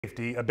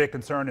Safety, a big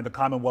concern in the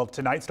Commonwealth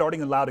tonight,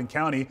 starting in Loudoun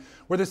County,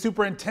 where the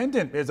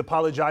superintendent is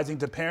apologizing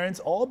to parents,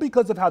 all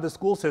because of how the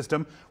school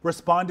system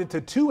responded to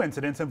two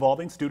incidents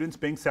involving students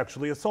being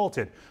sexually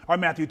assaulted. Our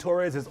Matthew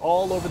Torres is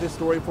all over this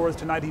story for us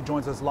tonight. He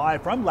joins us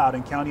live from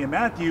Loudoun County. And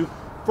Matthew,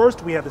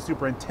 first we have the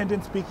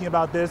superintendent speaking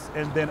about this,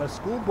 and then a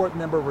school board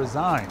member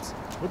resigns.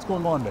 What's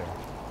going on there?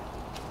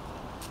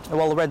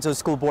 Well, Lorenzo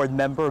school board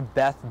member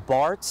Beth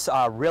Barts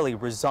really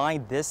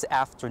resigned this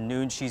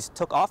afternoon. She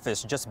took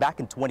office just back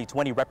in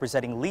 2020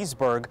 representing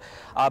Leesburg,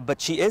 but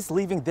she is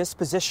leaving this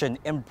position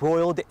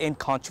embroiled in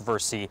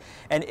controversy.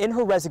 And in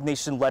her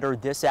resignation letter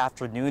this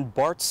afternoon,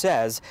 Barts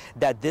says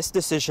that this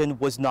decision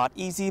was not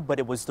easy, but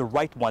it was the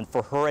right one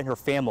for her and her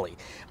family.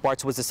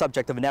 Barts was the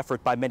subject of an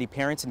effort by many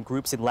parents and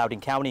groups in Loudoun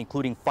County,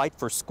 including Fight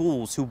for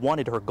Schools, who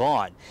wanted her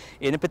gone.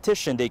 In a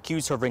petition, they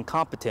accuse her of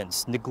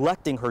incompetence,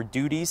 neglecting her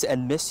duties,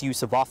 and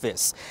misuse of office.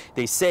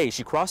 They say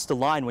she crossed the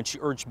line when she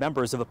urged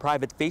members of a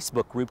private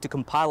Facebook group to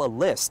compile a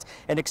list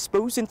and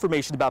expose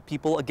information about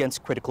people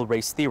against critical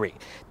race theory.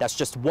 That's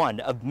just one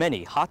of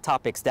many hot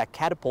topics that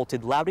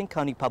catapulted Loudoun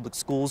County Public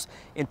Schools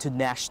into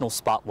national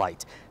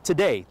spotlight.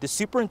 Today, the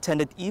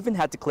superintendent even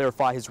had to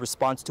clarify his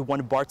response to one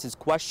of Barts'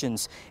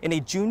 questions in a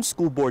June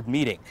school board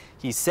meeting.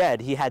 He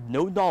said he had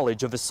no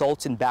knowledge of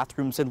assaults in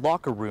bathrooms and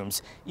locker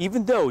rooms,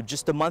 even though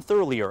just a month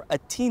earlier, a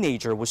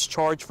teenager was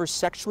charged for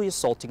sexually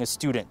assaulting a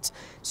student.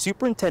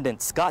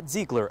 Superintendent Scott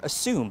Ziegler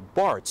assumed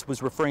Barts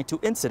was referring to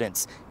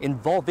incidents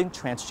involving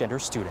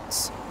transgender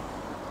students.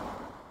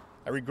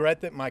 I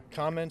regret that my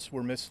comments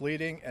were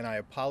misleading, and I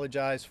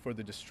apologize for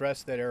the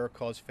distress that error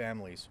caused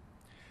families.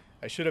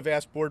 I should have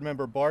asked board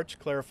member Barts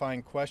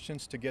clarifying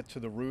questions to get to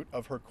the root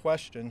of her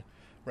question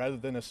rather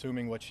than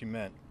assuming what she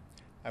meant.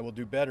 I will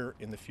do better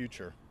in the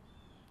future.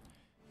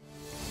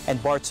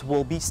 And Barts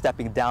will be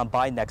stepping down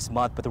by next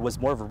month, but there was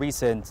more of a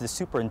reason. The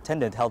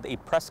superintendent held a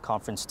press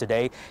conference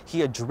today.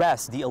 He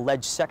addressed the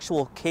alleged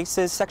sexual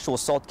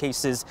assault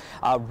cases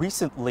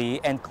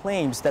recently, and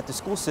claims that the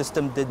school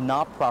system did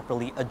not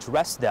properly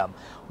address them.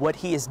 What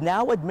he is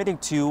now admitting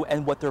to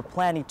and what they're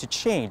planning to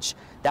change.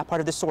 That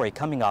part of the story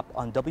coming up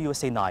on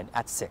WUSA 9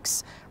 at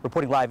 6.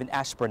 Reporting live in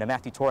Ashburn, I'm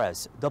Matthew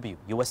Torres,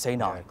 WUSA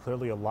 9. Yeah,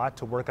 clearly a lot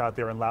to work out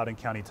there in Loudoun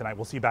County tonight.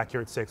 We'll see you back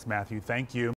here at 6, Matthew. Thank you.